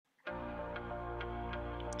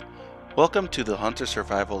Welcome to the Hunter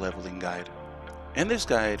Survival Leveling Guide. In this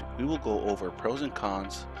guide, we will go over pros and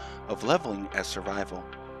cons of leveling as survival,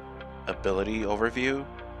 ability overview,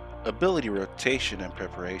 ability rotation and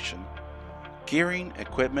preparation, gearing,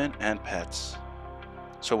 equipment, and pets.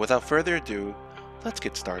 So without further ado, let's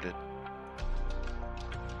get started.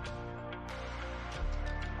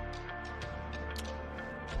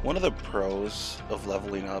 One of the pros of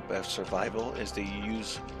leveling up as survival is that you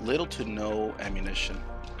use little to no ammunition.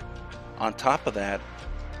 On top of that,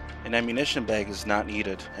 an ammunition bag is not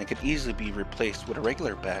needed and can easily be replaced with a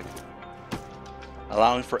regular bag,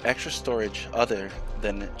 allowing for extra storage other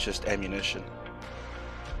than just ammunition.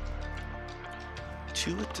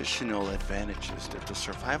 Two additional advantages that the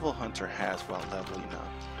survival hunter has while leveling up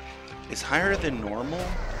is higher than normal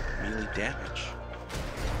melee damage.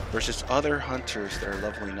 Versus other hunters that are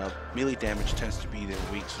leveling up, melee damage tends to be their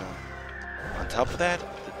weak zone. On top of that,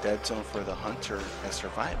 the dead zone for the hunter as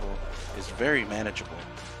survival is very manageable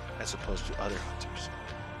as opposed to other hunters.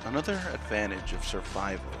 Another advantage of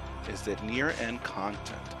survival is that near-end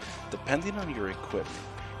content, depending on your equipment,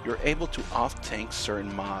 you're able to off-tank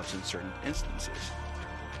certain mobs in certain instances.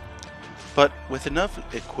 But with enough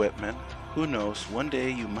equipment, who knows, one day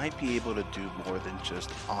you might be able to do more than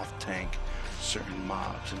just off-tank certain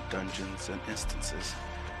mobs in dungeons and instances.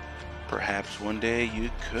 Perhaps one day you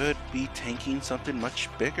could be tanking something much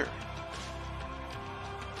bigger.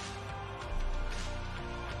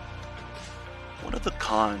 One of the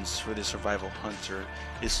cons for the survival hunter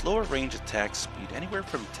is slower range attack speed, anywhere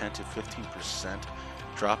from 10 to 15%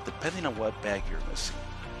 drop depending on what bag you're missing,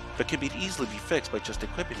 but can easily be fixed by just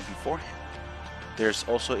equipping it beforehand. There's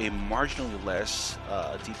also a marginally less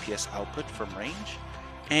DPS output from range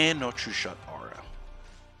and no true shot aura.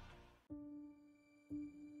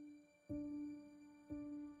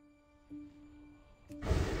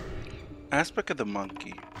 Aspect of the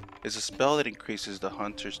Monkey is a spell that increases the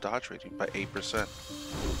hunter's dodge rating by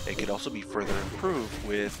 8%. It can also be further improved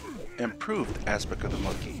with Improved Aspect of the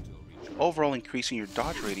Monkey, overall increasing your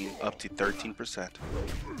dodge rating up to 13%.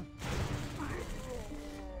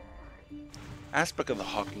 Aspect of the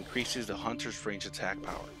Hawk increases the hunter's range attack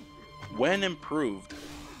power. When improved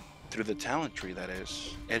through the talent tree, that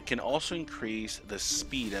is, it can also increase the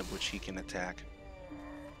speed at which he can attack.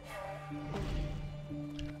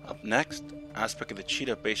 Up next, Aspect of the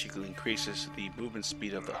Cheetah basically increases the movement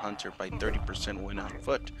speed of the hunter by 30% when on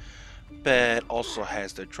foot, but also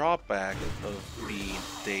has the drawback of being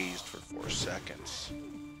dazed for 4 seconds.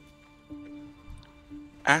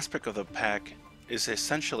 Aspect of the Pack is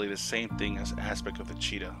essentially the same thing as Aspect of the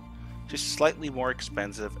Cheetah, just slightly more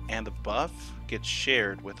expensive, and the buff gets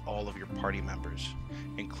shared with all of your party members,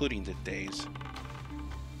 including the daze.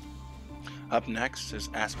 Up next is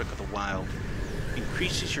Aspect of the Wild.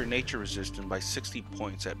 Increases your nature resistance by 60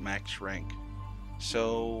 points at max rank,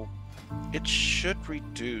 so it should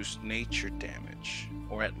reduce nature damage,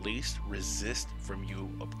 or at least resist from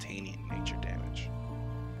you obtaining nature damage.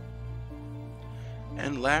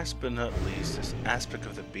 And last but not least is Aspect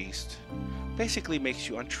of the Beast. Basically makes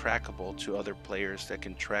you untrackable to other players that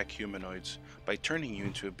can track humanoids by turning you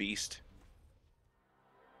into a beast.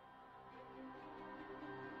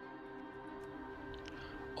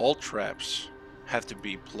 All traps have to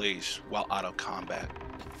be placed while out of combat.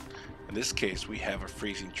 In this case, we have a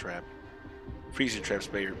freezing trap. Freezing trap's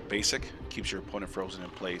basic, keeps your opponent frozen in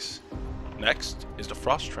place. Next is the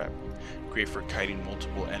frost trap, great for kiting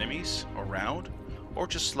multiple enemies around or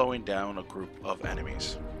just slowing down a group of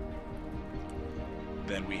enemies.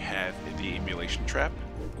 Then we have the emulation trap,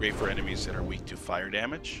 great for enemies that are weak to fire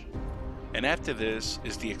damage. And after this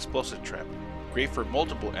is the explosive trap, great for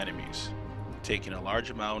multiple enemies, taking a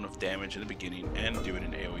large amount of damage in the beginning and doing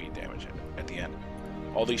an AoE damage at the end.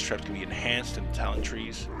 All these traps can be enhanced in talent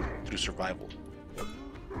trees through survival.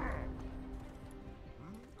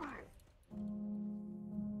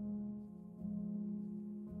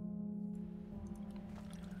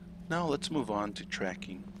 Now let's move on to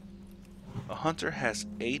tracking. A hunter has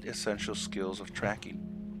 8 essential skills of tracking,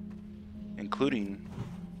 including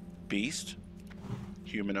Beast,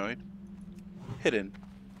 Humanoid, Hidden,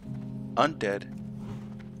 Undead,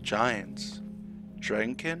 Giants,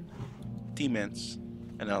 Dragonkin, Demons,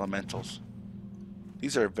 and Elementals.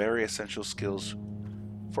 These are very essential skills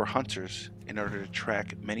for hunters in order to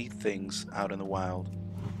track many things out in the wild,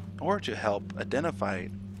 or to help identify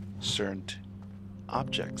certain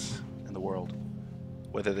objects in the world,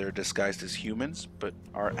 whether they're disguised as humans but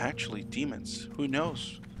are actually demons. Who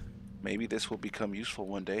knows? Maybe this will become useful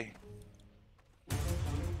one day.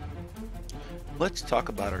 Let's talk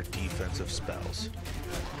about our defensive spells.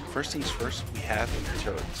 First things first, we have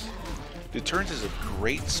turrets. Deterrence is a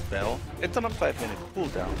great spell. It's on a 5-minute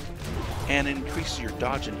cooldown and it increases your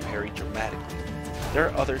dodge and parry dramatically. There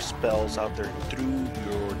are other spells out there through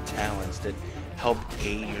your talents that help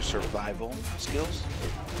aid your survival skills,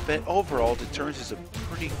 but overall Deterrence is a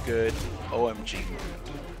pretty good OMG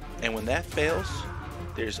move. And when that fails,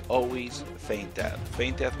 there's always Feint Death.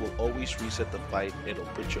 Feint Death will always reset the fight, it'll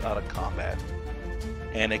put you out of combat,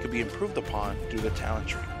 and it can be improved upon through the talent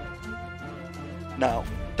tree. Now,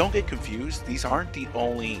 don't get confused, these aren't the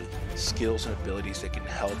only skills and abilities that can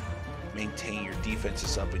help maintain your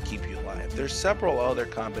defenses up and keep you alive. There's several other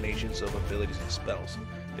combinations of abilities and spells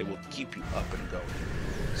that will keep you up and going,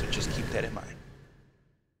 so just keep that in mind.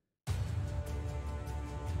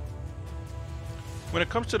 When it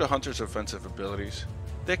comes to the Hunter's offensive abilities,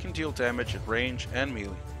 they can deal damage at range and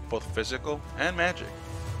melee, both physical and magic.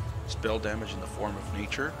 Spell damage in the form of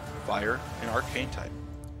nature, fire, and arcane type.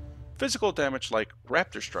 Physical damage like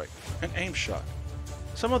Raptor Strike and Aim Shot.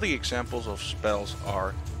 Some of the examples of spells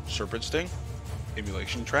are Serpent Sting,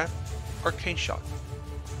 Immolation Trap, Arcane Shot.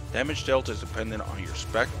 Damage dealt is dependent on your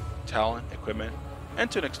spec, talent, equipment, and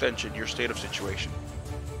to an extension your state of situation.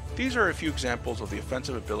 These are a few examples of the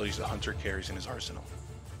offensive abilities the Hunter carries in his arsenal.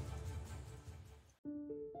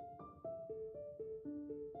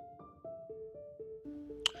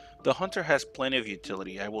 The Hunter has plenty of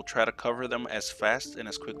utility. I will try to cover them as fast and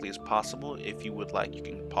as quickly as possible. If you would like, you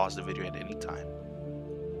can pause the video at any time.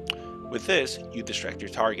 With this, you distract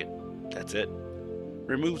your target. That's it.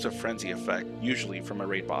 Removes a frenzy effect, usually from a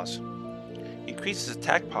raid boss. Increases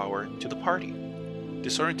attack power to the party.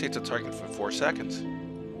 Disorientates a target for 4 seconds.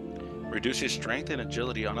 Reduces strength and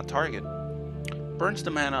agility on a target. Burns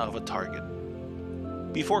the mana of a target.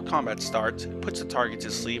 Before combat starts, puts the target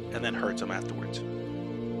to sleep and then hurts him afterwards.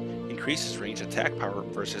 Increases range attack power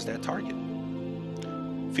versus that target.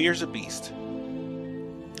 Fears a beast.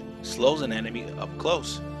 Slows an enemy up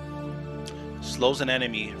close. Slows an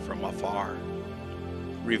enemy from afar.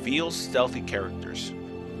 Reveals stealthy characters.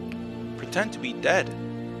 Pretend to be dead.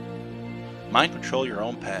 Mind control your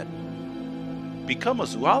own pet. Become a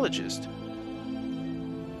zoologist.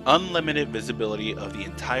 Unlimited visibility of the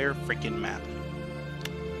entire freaking map.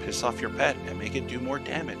 Piss off your pet and make it do more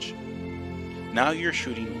damage. Now you're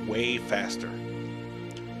shooting way faster.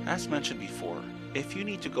 As mentioned before, if you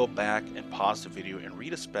need to go back and pause the video and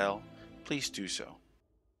read a spell, please do so.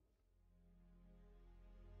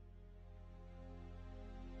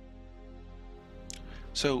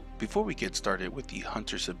 So before we get started with the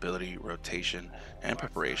Hunter's ability, rotation, and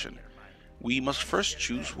preparation, we must first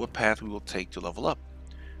choose what path we will take to level up.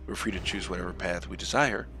 We're free to choose whatever path we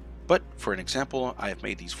desire, but for an example, I have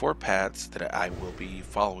made these 4 paths that I will be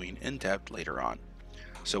following in depth later on.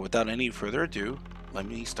 So without any further ado, let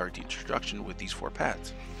me start the introduction with these 4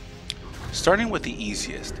 paths. Starting with the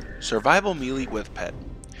easiest, Survival Melee with Pet.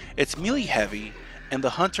 It's melee heavy, and the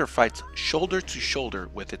Hunter fights shoulder to shoulder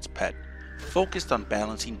with its pet, focused on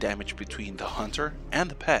balancing damage between the Hunter and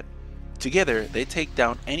the pet. Together, they take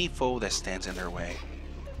down any foe that stands in their way.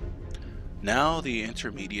 Now the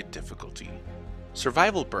intermediate difficulty.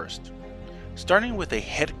 Survival Burst. Starting with a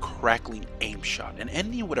head-crackling aim shot and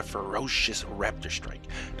ending with a ferocious Raptor Strike,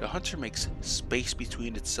 the Hunter makes space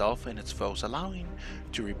between itself and its foes, allowing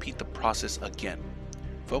to repeat the process again,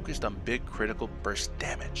 focused on big critical burst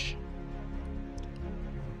damage.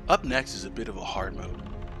 Up next is a bit of a hard mode,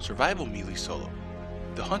 Survival Melee Solo.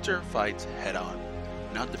 The Hunter fights head-on,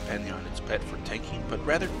 not depending on its pet for tanking, but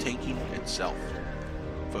rather tanking itself.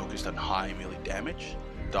 Focused on high melee damage,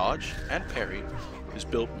 dodge, and parry, this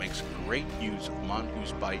build makes great use of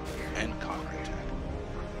Mongoose Bite and counterattack.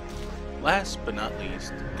 Last but not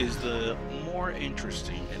least is the more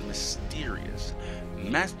interesting and mysterious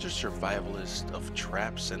Master Survivalist of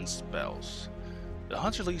Traps and Spells. The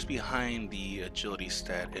Hunter leaves behind the agility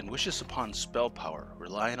stat and wishes upon spell power,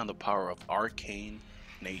 relying on the power of arcane,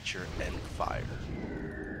 nature, and fire.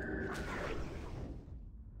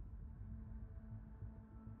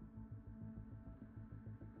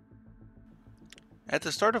 At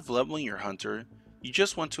the start of leveling your Hunter, you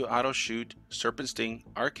just want to auto shoot, Serpent Sting,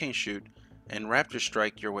 Arcane Shoot, and Raptor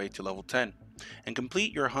Strike your way to level 10, and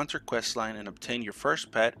complete your Hunter questline and obtain your first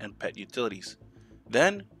pet and pet utilities.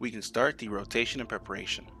 Then we can start the rotation and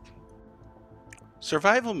preparation.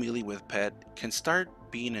 Survival Melee with Pet can start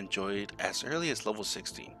being enjoyed as early as level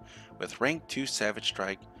 16 with rank 2 Savage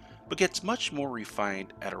Strike, but gets much more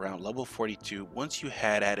refined at around level 42 once you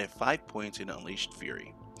had added 5 points in Unleashed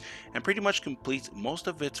Fury, and pretty much completes most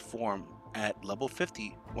of its form at level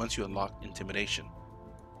 50 once you unlock Intimidation.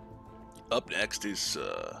 Up next is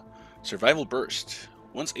Survival Burst.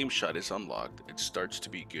 Once Aim Shot is unlocked, it starts to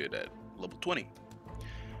be good at level 20.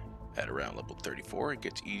 At around level 34, it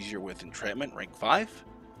gets easier with Entrapment rank 5.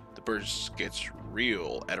 The burst gets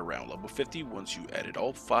real at around level 50 once you added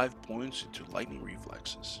all 5 points into lightning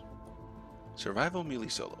reflexes. Survival Melee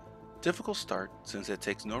Solo. Difficult start since it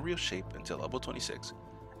takes no real shape until level 26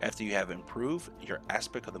 after you have improved your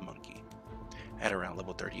aspect of the monkey. At around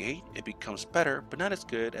level 38, it becomes better but not as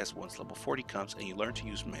good as once level 40 comes and you learn to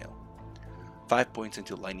use mail. 5 points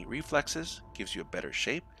into lightning reflexes gives you a better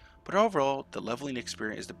shape, but overall the leveling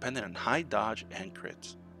experience is dependent on high dodge and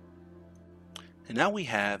crits. And now we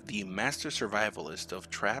have the Master Survivalist of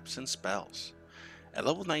traps and spells. At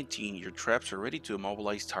level 19, your traps are ready to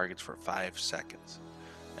immobilize targets for 5 seconds.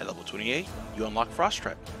 At level 28, you unlock Frost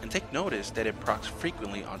Trap, and take notice that it procs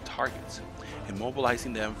frequently on targets,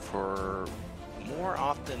 immobilizing them for more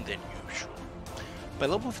often than usual. By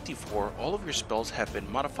level 54, all of your spells have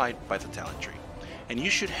been modified by the talent tree, and you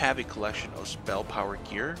should have a collection of spell power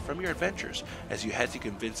gear from your adventures, as you had to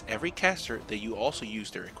convince every caster that you also use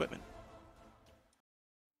their equipment.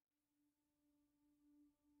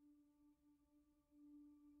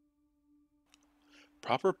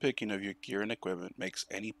 Proper picking of your gear and equipment makes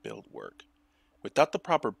any build work. Without the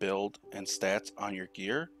proper build and stats on your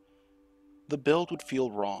gear, the build would feel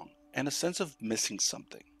wrong and a sense of missing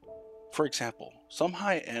something. For example, some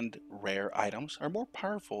high-end rare items are more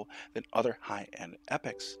powerful than other high-end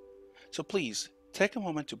epics. So please, take a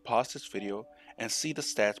moment to pause this video and see the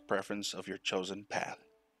stats preference of your chosen path.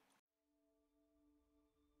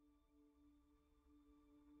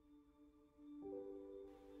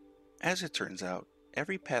 As it turns out,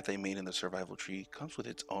 every path I made in the survival tree comes with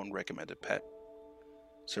its own recommended pet.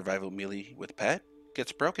 Survival Melee with pet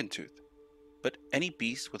gets Broken Tooth, but any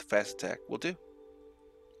beast with fast attack will do.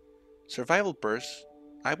 Survival Burst,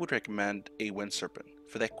 I would recommend a Wind Serpent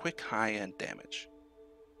for that quick high-end damage.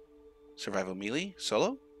 Survival Melee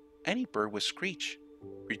solo, any bird with Screech.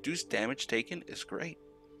 Reduced damage taken is great.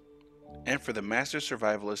 And for the Master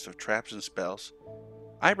Survivalist of traps and spells,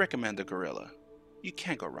 I recommend the Gorilla. You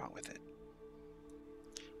can't go wrong with it.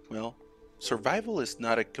 Well, survival is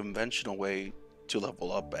not a conventional way to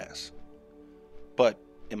level up as, but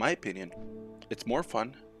in my opinion, it's more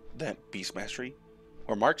fun than Beast Mastery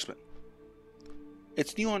or Marksman.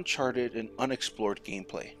 It's new, uncharted, and unexplored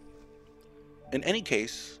gameplay. In any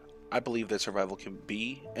case, I believe that survival can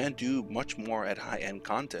be and do much more at high-end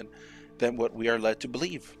content than what we are led to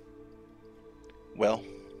believe. Well,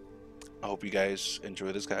 I hope you guys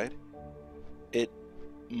enjoy this guide. It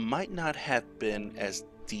might not have been as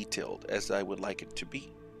detailed as I would like it to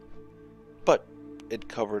be, but it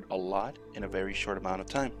covered a lot in a very short amount of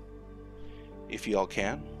time. If you all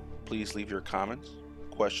can, please leave your comments,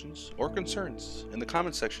 questions, or concerns in the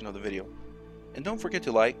comment section of the video. And don't forget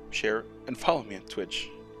to like, share, and follow me on Twitch.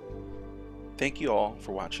 Thank you all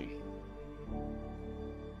for watching.